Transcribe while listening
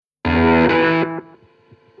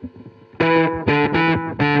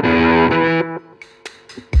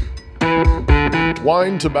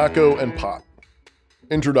Wine, tobacco, and pot.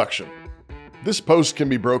 Introduction. This post can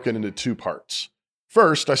be broken into two parts.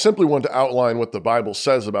 First, I simply want to outline what the Bible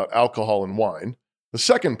says about alcohol and wine. The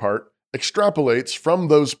second part extrapolates from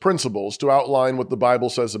those principles to outline what the Bible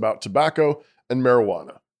says about tobacco and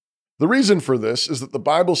marijuana. The reason for this is that the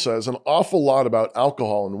Bible says an awful lot about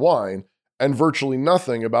alcohol and wine and virtually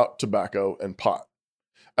nothing about tobacco and pot.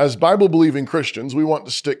 As Bible-believing Christians, we want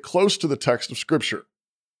to stick close to the text of Scripture.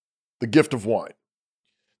 The gift of wine.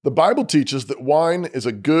 The Bible teaches that wine is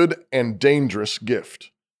a good and dangerous gift.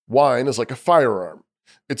 Wine is like a firearm.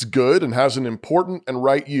 It's good and has an important and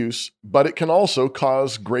right use, but it can also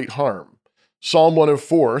cause great harm. Psalm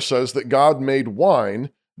 104 says that God made wine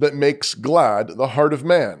that makes glad the heart of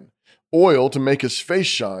man, oil to make his face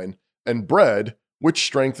shine, and bread which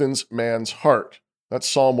strengthens man's heart. That's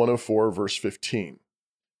Psalm 104, verse 15.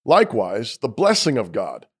 Likewise, the blessing of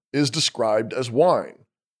God is described as wine.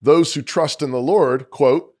 Those who trust in the Lord,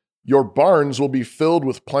 quote, "Your barns will be filled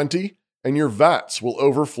with plenty, and your vats will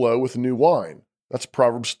overflow with new wine." That's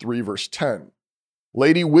Proverbs 3, verse 10.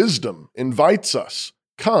 Lady Wisdom invites us,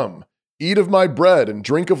 "Come, eat of my bread and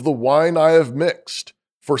drink of the wine I have mixed.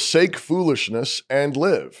 Forsake foolishness and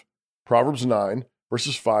live." Proverbs 9,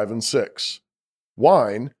 verses 5 and 6.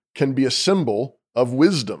 Wine can be a symbol of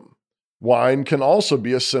wisdom. Wine can also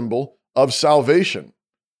be a symbol of salvation.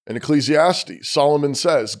 In Ecclesiastes, Solomon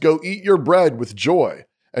says, "Go eat your bread with joy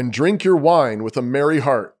and drink your wine with a merry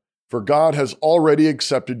heart, for God has already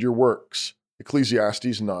accepted your works."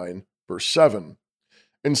 Ecclesiastes 9, verse 7.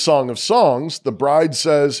 In Song of Songs, the bride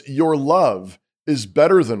says, "Your love is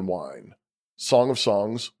better than wine." Song of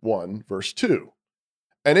Songs 1, verse 2.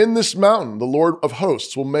 "And in this mountain the Lord of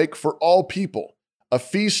hosts will make for all people a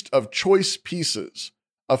feast of choice pieces,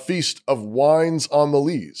 a feast of wines on the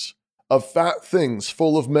lees, of fat things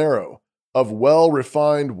full of marrow, of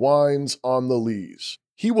well-refined wines on the lees.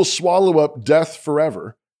 He will swallow up death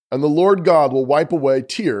forever, and the Lord God will wipe away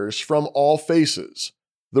tears from all faces.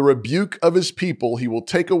 The rebuke of his people he will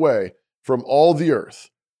take away from all the earth,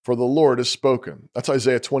 for the Lord has spoken." That's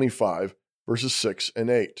Isaiah 25, verses 6 and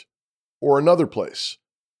 8. Or another place,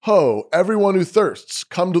 "Ho, everyone who thirsts,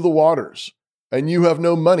 come to the waters. And you have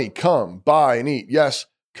no money, come, buy and eat. Yes,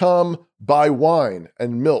 come, buy wine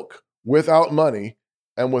and milk without money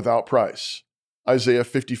and without price." Isaiah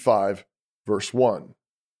 55, verse 1.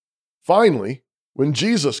 Finally, when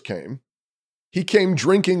Jesus came, he came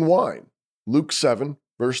drinking wine. Luke 7,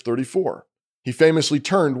 verse 34. He famously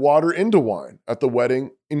turned water into wine at the wedding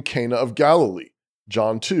in Cana of Galilee.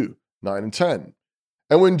 John 2, 9 and 10.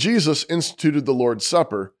 And when Jesus instituted the Lord's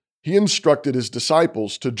Supper, he instructed his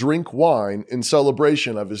disciples to drink wine in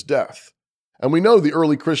celebration of his death. And we know the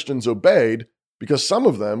early Christians obeyed because some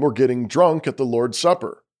of them were getting drunk at the Lord's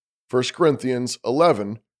Supper. 1 Corinthians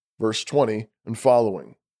 11, verse 20 and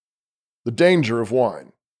following. The danger of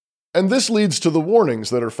wine. And this leads to the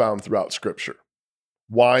warnings that are found throughout Scripture.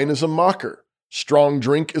 Wine is a mocker, strong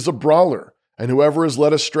drink is a brawler, and whoever is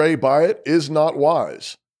led astray by it is not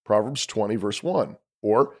wise. Proverbs 20, verse 1.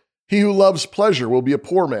 Or, "He who loves pleasure will be a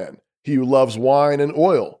poor man. He who loves wine and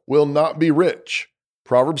oil will not be rich."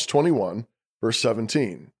 Proverbs 21, verse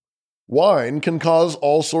 17. Wine can cause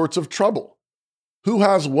all sorts of trouble. Who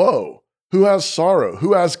has woe? Who has sorrow?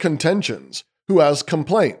 Who has contentions? Who has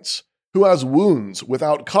complaints? Who has wounds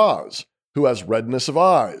without cause? Who has redness of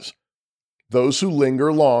eyes? Those who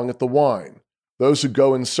linger long at the wine. Those who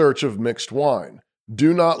go in search of mixed wine.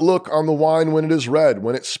 Do not look on the wine when it is red,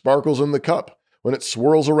 when it sparkles in the cup, when it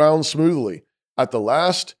swirls around smoothly. At the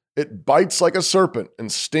last, it bites like a serpent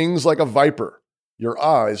and stings like a viper. Your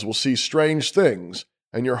eyes will see strange things,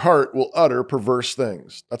 and your heart will utter perverse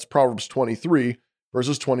things. That's Proverbs 23,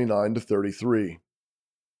 verses 29 to 33.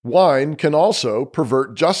 Wine can also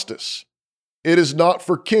pervert justice. "It is not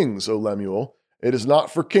for kings, O Lemuel, it is not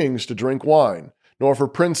for kings to drink wine, nor for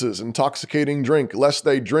princes intoxicating drink, lest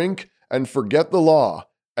they drink and forget the law,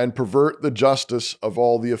 and pervert the justice of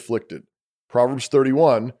all the afflicted." Proverbs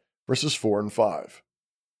 31, verses 4 and 5.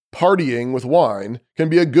 Partying with wine can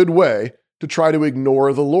be a good way to try to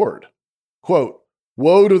ignore the Lord. Quote,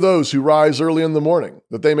 "Woe to those who rise early in the morning,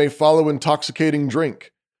 that they may follow intoxicating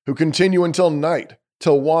drink, who continue until night,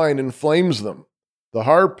 till wine inflames them. The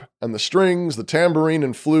harp and the strings, the tambourine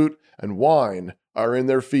and flute and wine are in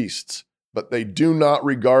their feasts, but they do not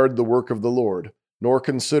regard the work of the Lord, nor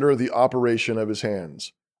consider the operation of his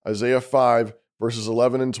hands." Isaiah 5, verses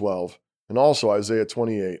 11 and 12, and also Isaiah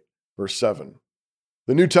 28, verse 7.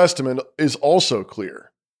 The New Testament is also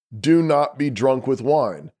clear. "Do not be drunk with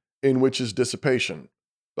wine, in which is dissipation,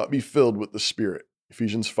 but be filled with the Spirit."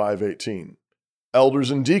 Ephesians 5:18. Elders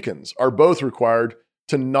and deacons are both required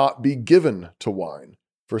to not be given to wine.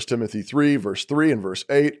 1 Timothy 3, verse 3 and verse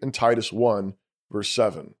 8, and Titus 1, verse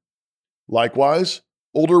 7. Likewise,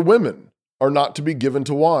 older women are not to be given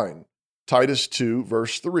to wine. Titus 2,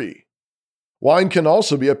 verse 3. Wine can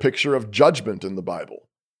also be a picture of judgment in the Bible,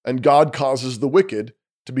 and God causes the wicked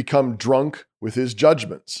to become drunk with his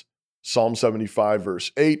judgments. Psalm 75,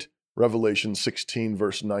 verse 8, Revelation 16,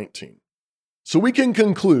 verse 19. So we can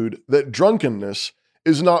conclude that drunkenness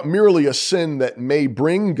is not merely a sin that may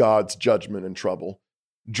bring God's judgment and trouble.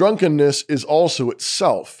 Drunkenness is also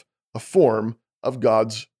itself a form of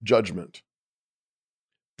God's judgment.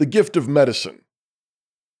 The gift of medicine.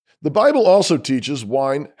 The Bible also teaches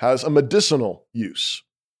wine has a medicinal use.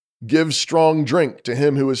 Give strong drink to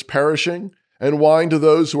him who is perishing, and wine to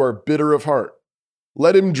those who are bitter of heart.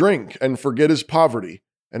 Let him drink and forget his poverty,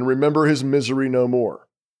 and remember his misery no more.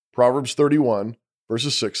 Proverbs 31,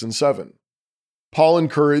 verses 6 and 7. Paul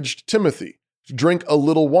encouraged Timothy to drink a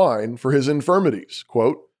little wine for his infirmities.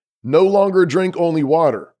 Quote, "No longer drink only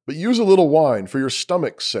water, but use a little wine for your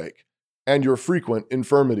stomach's sake and your frequent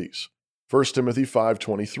infirmities." 1 Timothy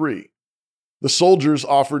 5:23. The soldiers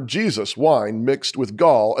offered Jesus wine mixed with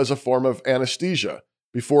gall as a form of anesthesia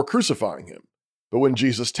before crucifying him, but when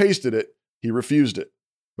Jesus tasted it, he refused it.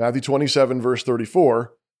 Matthew 27, verse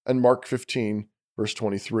 34, and Mark 15, verse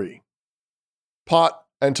 23. Pot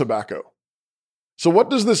and tobacco. So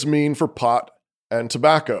what does this mean for pot and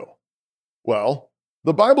tobacco? Well,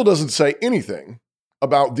 the Bible doesn't say anything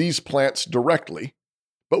about these plants directly,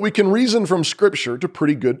 but we can reason from Scripture to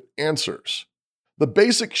pretty good answers. The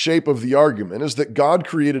basic shape of the argument is that God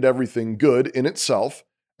created everything good in itself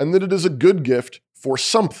and that it is a good gift for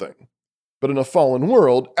something. But in a fallen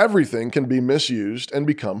world, everything can be misused and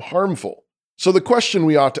become harmful. So the question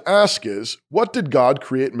we ought to ask is, what did God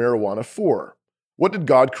create marijuana for? What did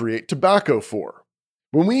God create tobacco for?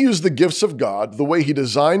 When we use the gifts of God the way He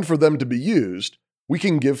designed for them to be used, we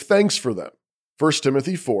can give thanks for them. 1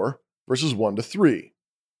 Timothy 4, verses 1 to 3.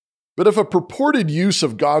 But if a purported use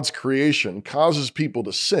of God's creation causes people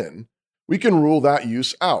to sin, we can rule that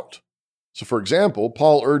use out. So for example,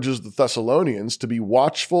 Paul urges the Thessalonians to be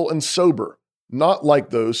watchful and sober, not like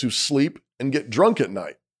those who sleep and get drunk at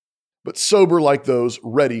night, but sober like those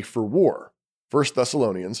ready for war. 1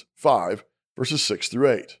 Thessalonians 5, verses 6 through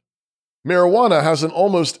 8. Marijuana has an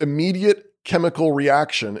almost immediate chemical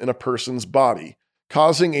reaction in a person's body,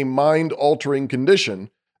 causing a mind-altering condition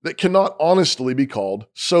that cannot honestly be called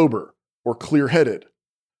sober or clear-headed.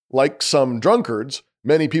 Like some drunkards,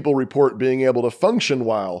 many people report being able to function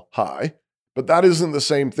while high, but that isn't the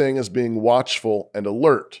same thing as being watchful and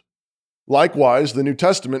alert. Likewise, the New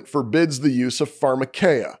Testament forbids the use of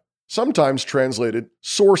pharmakeia, sometimes translated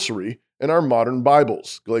sorcery in our modern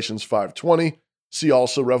Bibles, Galatians 5:20, see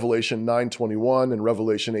also Revelation 9:21 and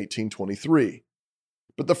Revelation 18:23.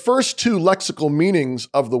 But the first two lexical meanings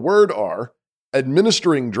of the word are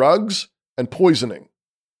administering drugs and poisoning.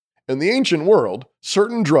 In the ancient world,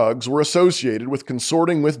 certain drugs were associated with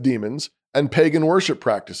consorting with demons and pagan worship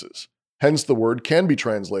practices. Hence, the word can be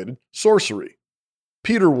translated sorcery.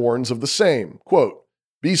 Peter warns of the same, quote,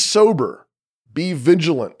 "Be sober, be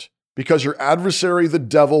vigilant, because your adversary the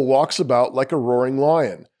devil walks about like a roaring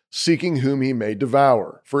lion, seeking whom he may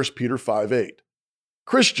devour." 1 Peter 5:8.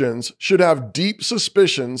 Christians should have deep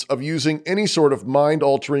suspicions of using any sort of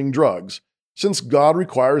mind-altering drugs, since God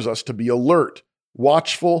requires us to be alert,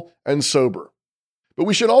 watchful, and sober. But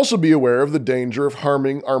we should also be aware of the danger of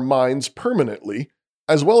harming our minds permanently,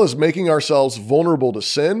 as well as making ourselves vulnerable to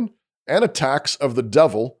sin and attacks of the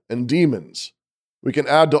devil and demons. We can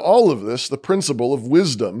add to all of this the principle of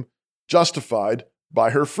wisdom justified by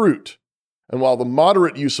her fruit. And while the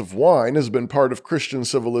moderate use of wine has been part of Christian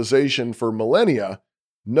civilization for millennia,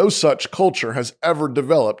 no such culture has ever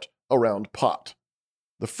developed around pot.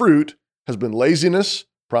 The fruit has been laziness,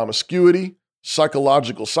 promiscuity,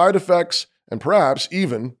 psychological side effects, and perhaps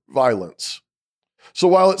even violence. So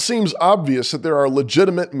while it seems obvious that there are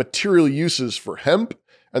legitimate material uses for hemp,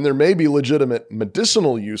 and there may be legitimate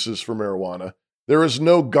medicinal uses for marijuana, there is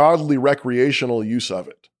no godly recreational use of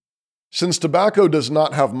it. Since tobacco does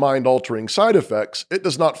not have mind-altering side effects, it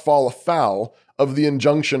does not fall afoul of the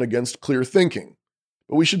injunction against clear thinking.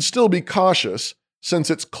 But we should still be cautious, since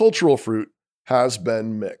its cultural fruit has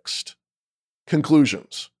been mixed.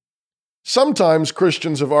 Conclusions. Sometimes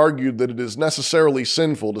Christians have argued that it is necessarily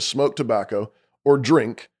sinful to smoke tobacco or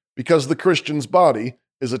drink because the Christian's body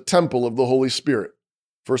is a temple of the Holy Spirit.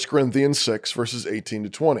 1 Corinthians 6, verses 18 to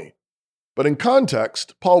 20. But in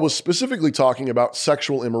context, Paul was specifically talking about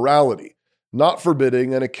sexual immorality, not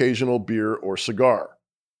forbidding an occasional beer or cigar.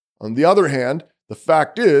 On the other hand, the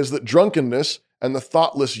fact is that drunkenness and the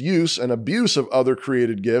thoughtless use and abuse of other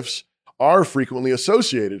created gifts are frequently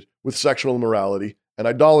associated with sexual immorality and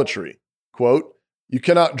idolatry. Quote, "You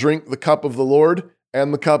cannot drink the cup of the Lord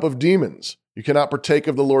and the cup of demons. You cannot partake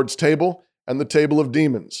of the Lord's table and the table of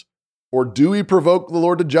demons. Or do we provoke the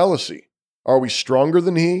Lord to jealousy? Are we stronger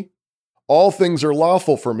than he? All things are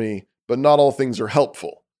lawful for me, but not all things are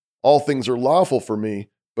helpful. All things are lawful for me,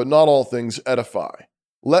 but not all things edify.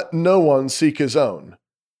 Let no one seek his own,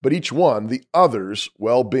 but each one the other's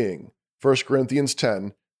well-being." 1 Corinthians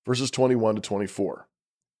 10, verses 21 to 24.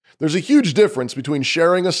 There's a huge difference between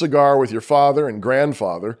sharing a cigar with your father and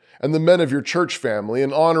grandfather and the men of your church family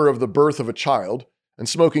in honor of the birth of a child and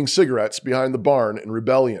smoking cigarettes behind the barn in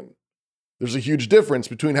rebellion. There's a huge difference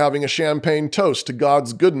between having a champagne toast to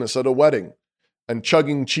God's goodness at a wedding and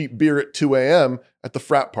chugging cheap beer at 2 a.m. at the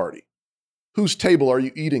frat party. Whose table are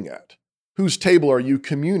you eating at? Whose table are you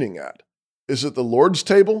communing at? Is it the Lord's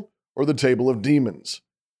table or the table of demons?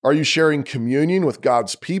 Are you sharing communion with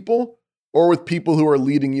God's people or with people who are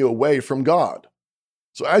leading you away from God?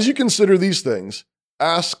 So as you consider these things,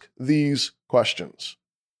 ask these questions.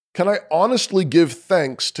 Can I honestly give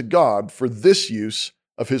thanks to God for this use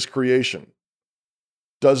of his creation?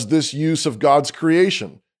 Does this use of God's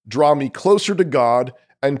creation draw me closer to God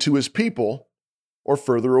and to his people, or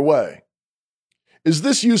further away? Is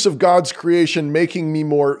this use of God's creation making me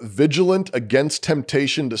more vigilant against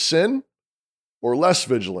temptation to sin, or less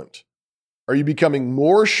vigilant? Are you becoming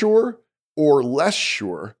more sure or less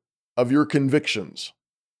sure of your convictions?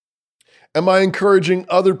 Am I encouraging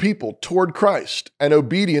other people toward Christ and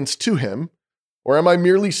obedience to him, or am I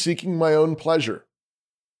merely seeking my own pleasure?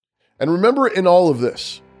 And remember in all of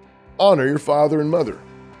this, honor your father and mother.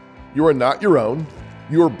 You are not your own.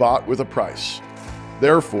 You are bought with a price.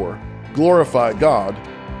 Therefore, glorify God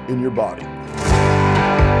in your body.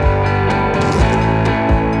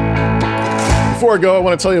 Before I go, I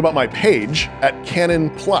want to tell you about my page at Canon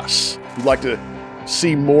Plus. If you'd like to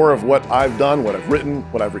see more of what I've done, what I've written,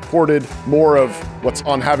 what I've recorded, more of what's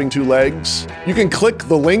on Having Two Legs, you can click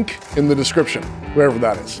the link in the description, wherever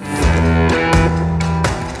that is.